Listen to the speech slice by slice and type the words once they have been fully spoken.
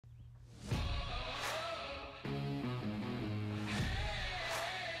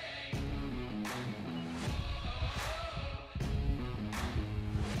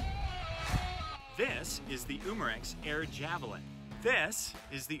is the Umarex Air Javelin. This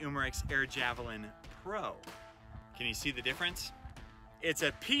is the Umarex Air Javelin Pro. Can you see the difference? It's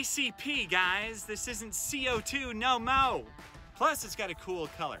a PCP, guys. This isn't CO2 no mo. Plus, it's got a cool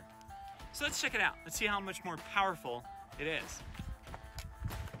color. So let's check it out. Let's see how much more powerful it is.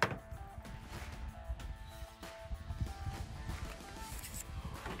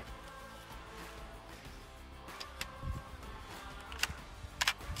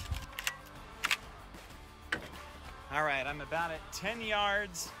 All right, I'm about at 10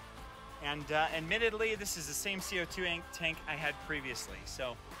 yards, and admittedly, this is the same CO2 tank I had previously,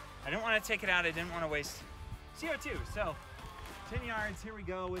 so I didn't want to take it out. I didn't want to waste CO2, so 10 yards, here we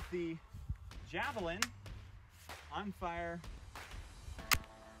go with the Javelin on fire.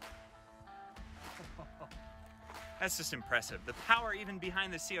 That's just impressive. The power even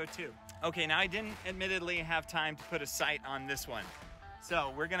behind the CO2. Okay, now I didn't admittedly have time to put a sight on this one,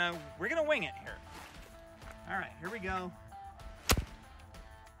 so we're gonna wing it here. All right, here we go.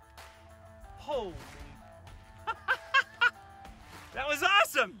 Holy. That was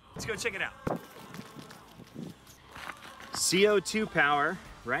awesome. Let's go check it out. CO2 power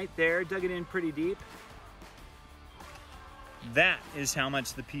right there, dug it in pretty deep. That is how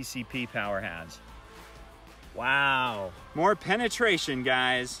much the PCP power has. Wow. More penetration,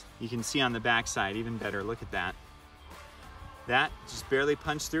 guys. You can see on the backside, even better, look at that. That just barely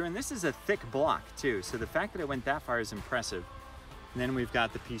punched through, and this is a thick block too, so the fact that it went that far is impressive. And then we've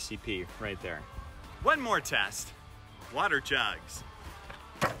got the PCP right there. One more test, water jugs.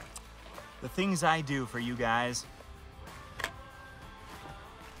 The things I do for you guys.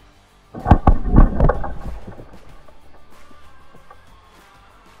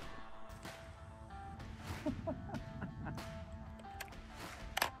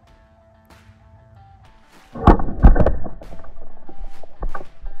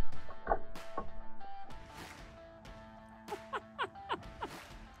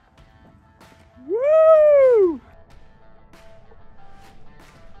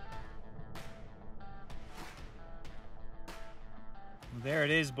 There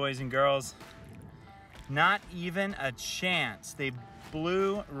it is, boys and girls. Not even a chance. They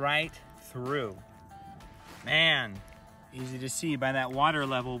blew right through. Man, easy to see by that water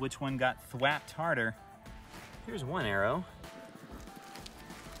level which one got thwapped harder. Here's one arrow.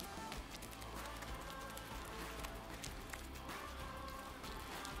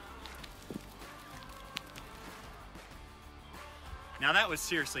 Now that was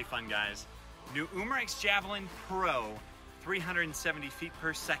seriously fun, guys. New Umarex Javelin Pro, 370 feet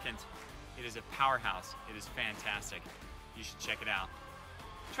per second. It is a powerhouse. It is fantastic. You should check it out.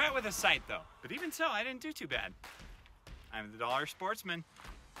 Try it with a sight though, but even so, I didn't do too bad. I'm the Dollar Sportsman.